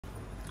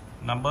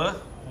Number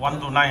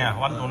 129 ah,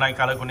 129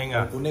 color kuning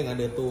ah. Kuning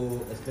ada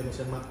tu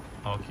exclamation mark.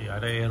 Okey,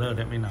 ada error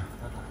that mean ah.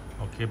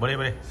 Okey,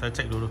 boleh. Saya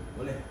cek dulu.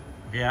 Boleh.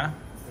 Okey ah.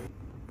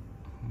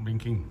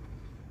 Blinking.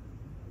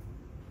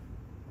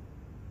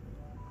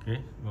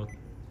 Okay, go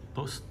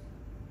toast.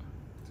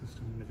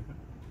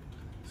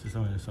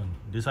 System edition.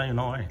 This one you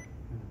know, right?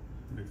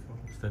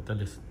 Status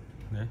list.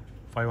 Okay.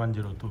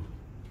 5102.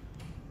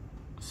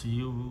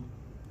 CU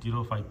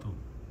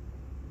 052.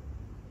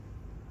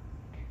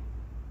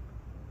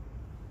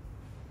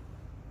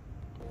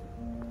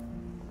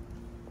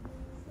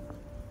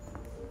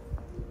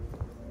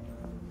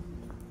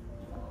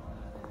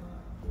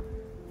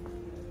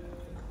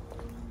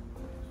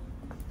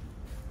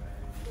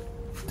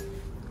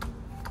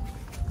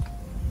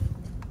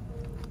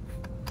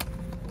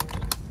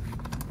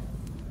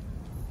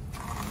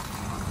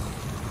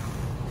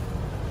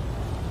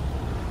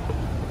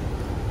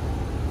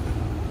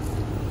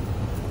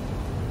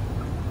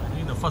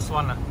 First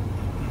one,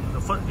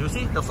 you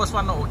see the first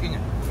one not working.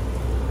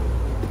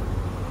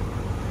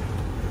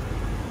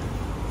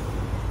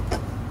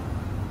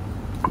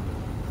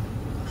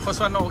 First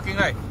one not working,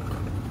 right?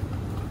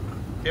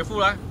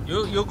 Careful lah.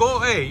 You go,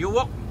 you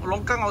walk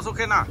longkang also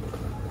can lah.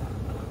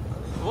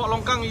 Walk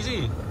longkang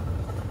easy.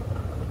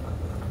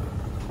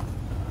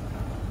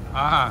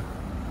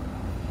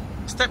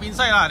 Step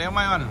inside lah, never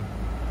mind one.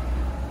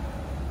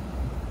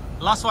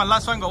 Last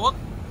one got work.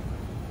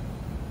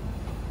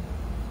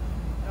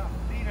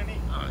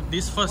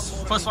 This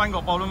first one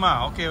got problem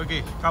ah. Okay,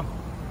 come.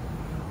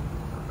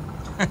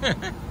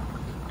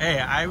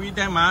 Hey, I with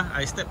them ah.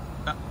 I step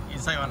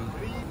inside one.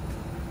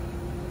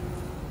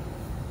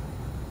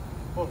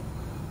 Oh,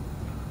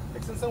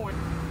 extension way.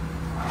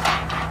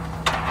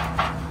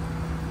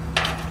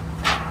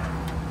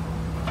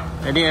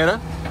 Any error?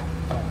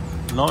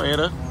 No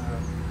error.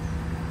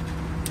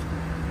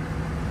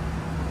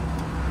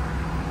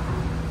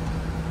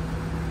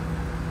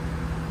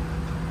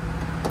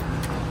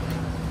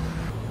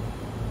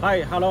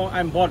 Hi, hello,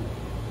 I'm Bon.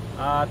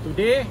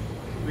 Today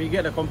we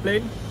get a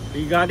complaint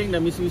regarding the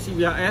Mitsubishi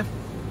VRF,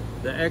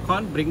 the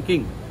aircon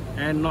blinking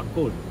and not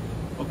cold.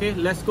 Okay,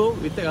 let's go.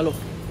 We take a look.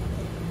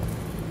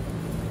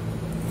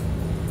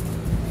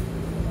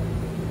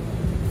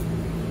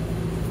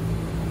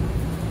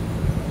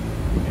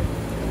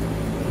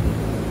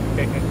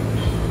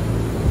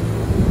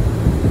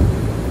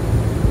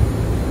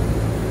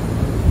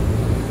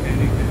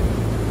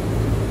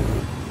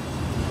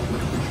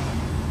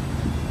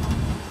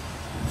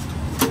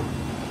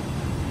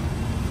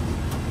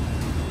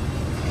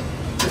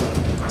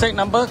 Check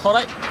number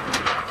correct?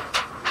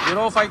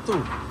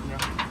 052.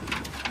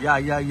 Yeah,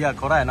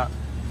 correct not?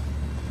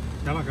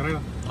 Yeah lah,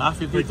 correct lah.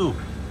 52.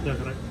 Yeah,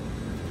 correct.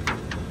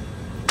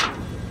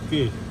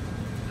 Okay.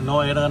 No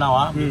error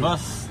now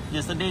because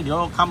yesterday they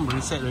all come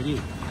reset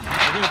already.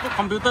 Okay, put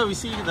computer we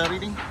see the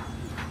reading.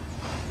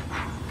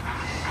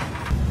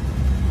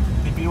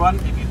 TP1,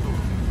 TP2.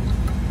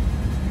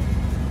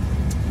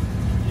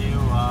 You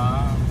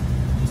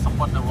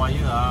support the wire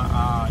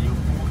you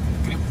put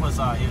grip first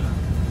here.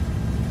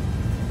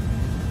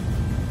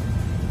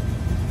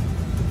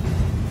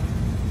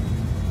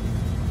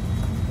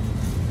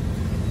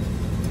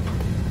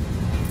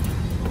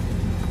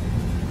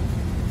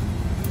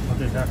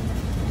 That.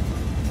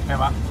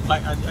 Have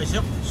light, I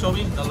show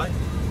me the light.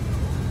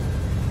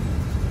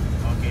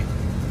 Okay.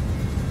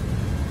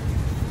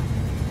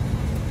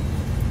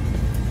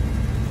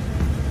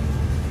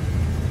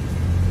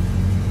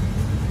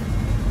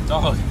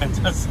 Oh,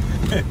 just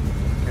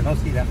Cannot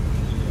see that.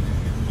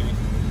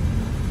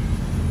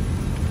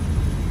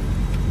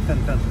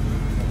 Turn.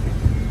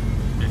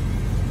 Okay.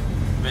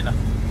 Wait lah.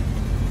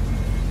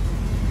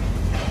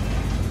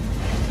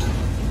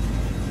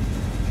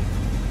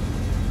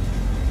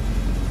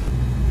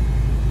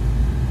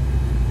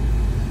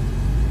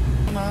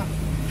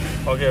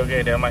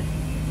 Okay, never mind.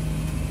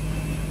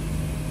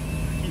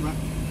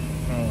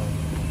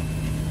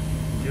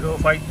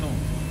 052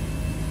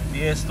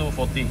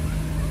 DS240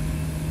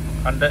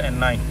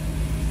 109.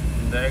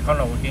 The aircon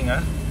not working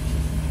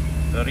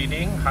The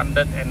reading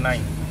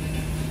 109.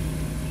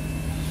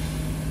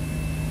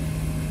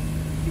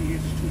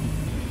 DS2.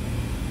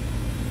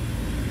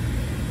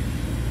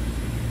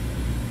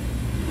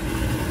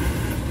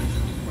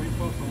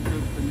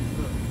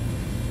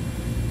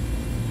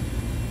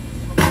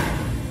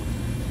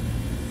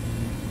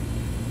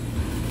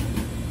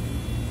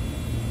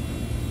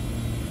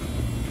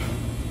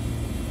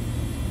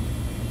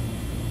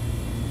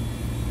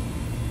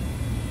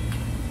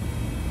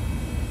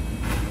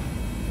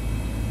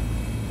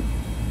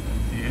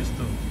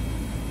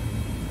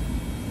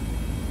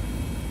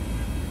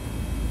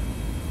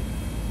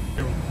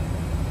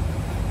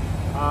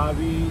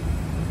 We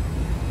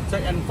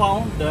check and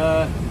found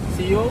the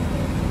CO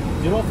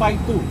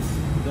 052,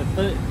 the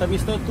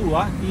thermistor 2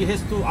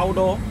 TH2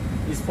 outdoor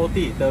is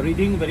 40. The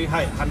reading very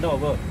high, 100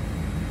 over.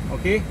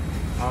 Okay,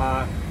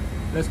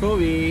 let's go.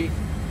 We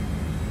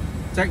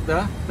check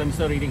the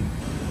thermistor reading.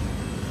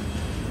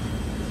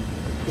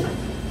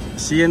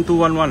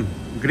 CN211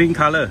 green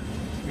color.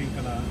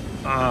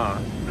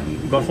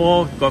 Got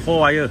four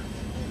wire.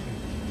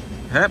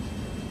 Have?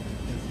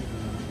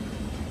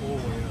 Oh,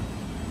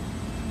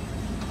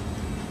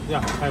 yeah.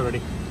 Yeah, I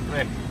ready.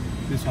 Right.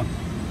 This one.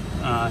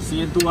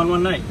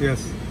 CN211, right?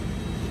 Yes.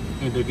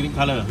 The green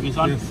color. Which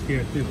one? Yes,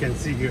 here. You can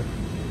see here.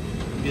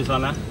 This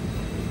one, huh?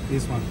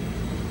 This one.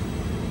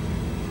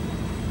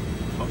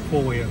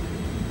 4 wire.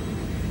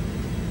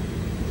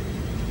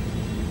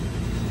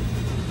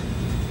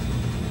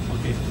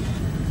 Okay.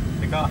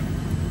 Take off.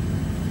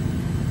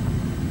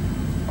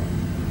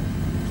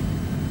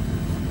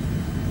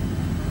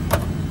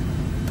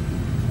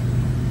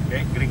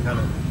 Okay, green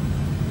color.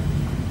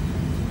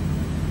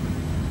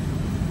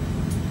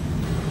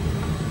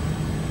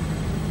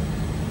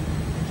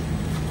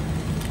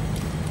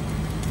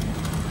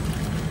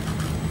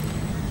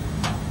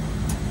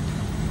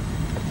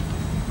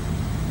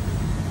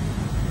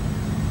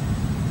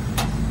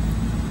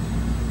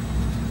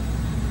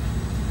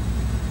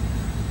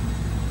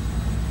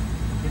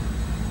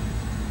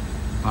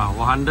 Wow,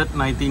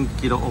 119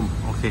 kilo ohm.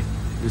 Okay,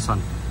 this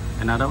one.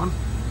 Another one.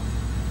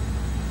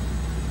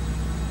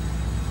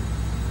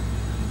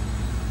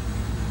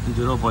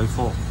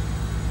 0.4.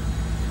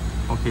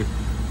 Okay.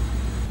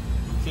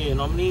 Okay,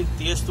 normally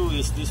TS2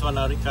 is this one,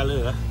 red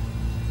color.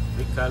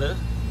 Red color,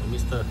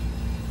 Mr.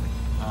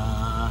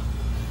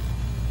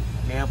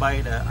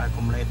 Nearby the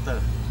accumulator.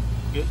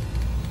 Okay.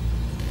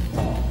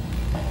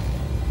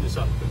 This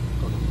one.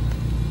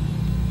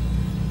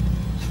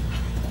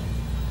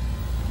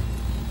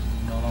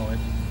 No, wait.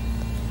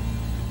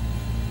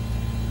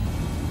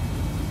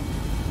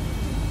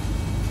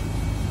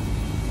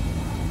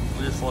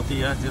 This 40,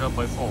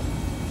 0.4.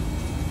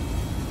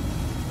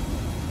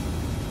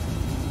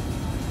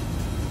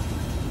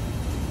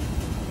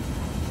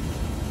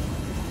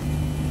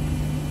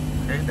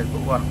 Okay, the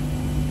good one.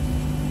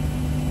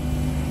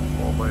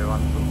 4.12.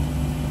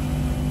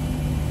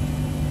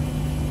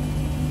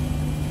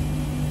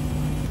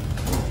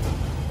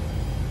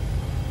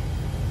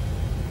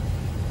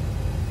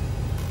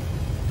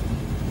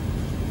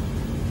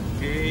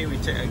 Okay, we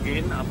check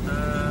again after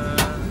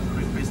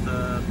replace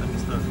the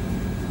thermistor.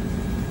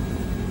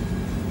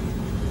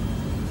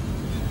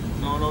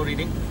 No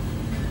reading.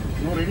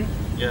 No reading?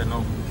 Yeah,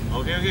 no.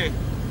 Okay.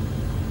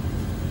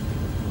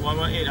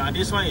 118.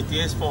 This one is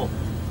TS4.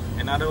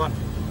 Another one.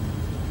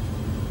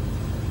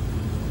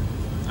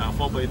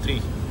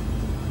 4.3.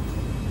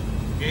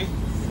 Okay,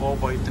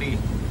 4.3.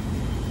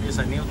 This is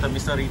a new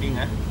thermistor reading.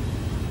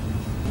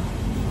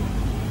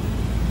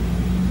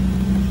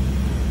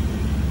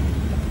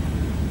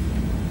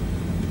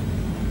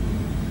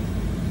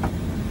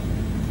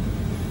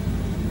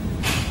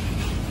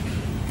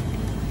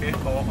 Okay,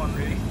 power on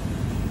ready.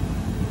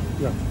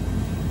 Yeah.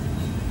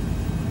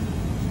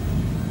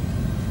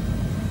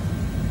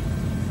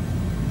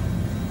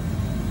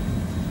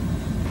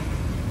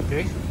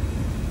 Okay.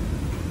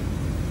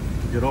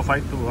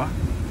 0.52.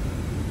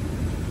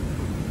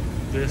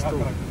 TS2.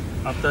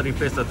 After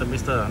replace the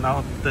thermistor,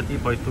 now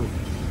 30.2.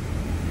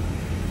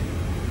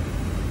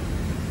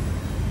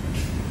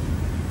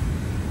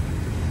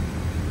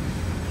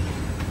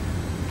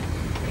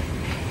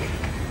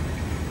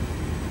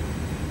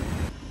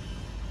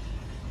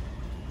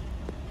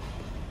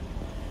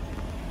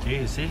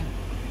 Okay, you see,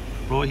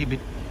 prohibit.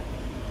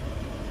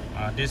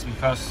 This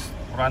because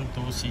run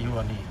to CU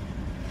only.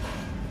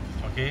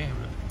 Okay,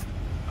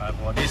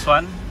 for this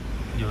one,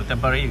 you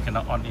temporary you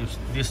cannot on. If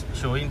this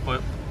showing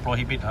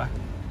prohibit,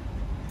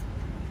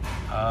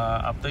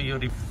 after you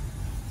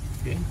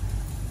okay,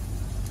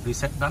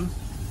 reset done.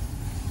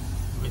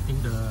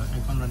 Waiting the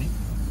aircon running.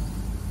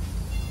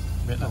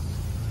 Wait lah.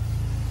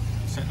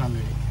 Set done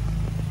already.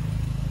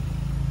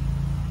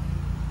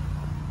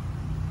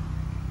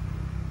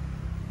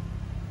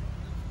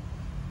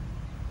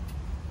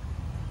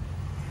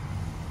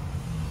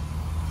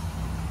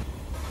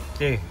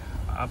 Okay,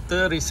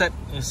 after reset,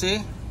 you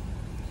see,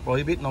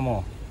 prohibit no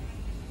more.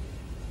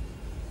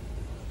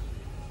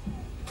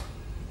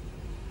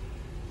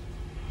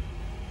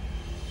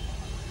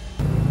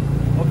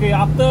 Okay,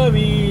 after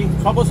we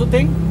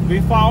troubleshooting,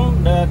 we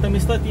found the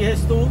thermistor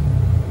TS2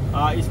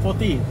 is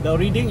 40. The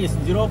reading is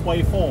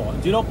 0.4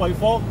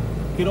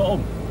 kilo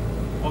ohm.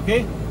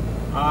 Okay,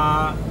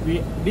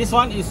 this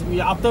one is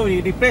after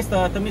we replace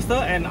the thermistor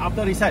and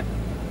after reset.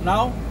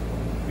 Now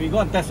we go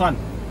and test one.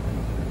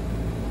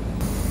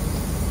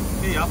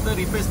 Okay, after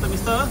replace the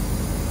thermistor,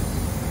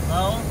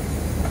 now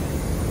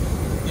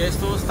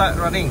TS2 start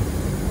running.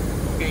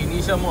 Okay,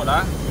 initial mode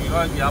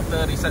we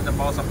after reset the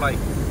power supply.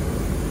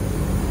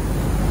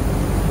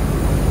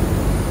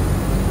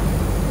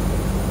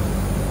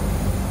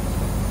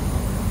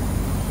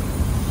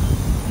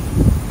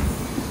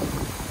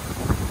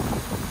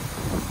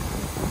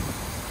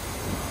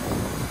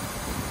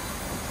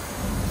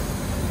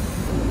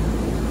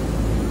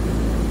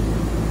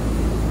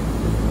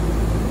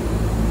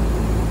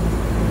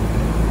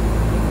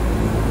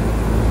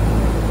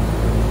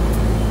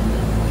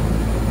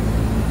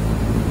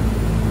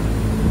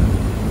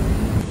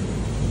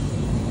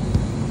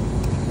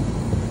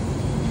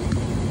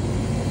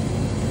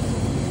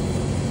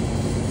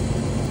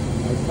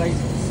 guys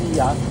see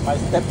my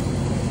step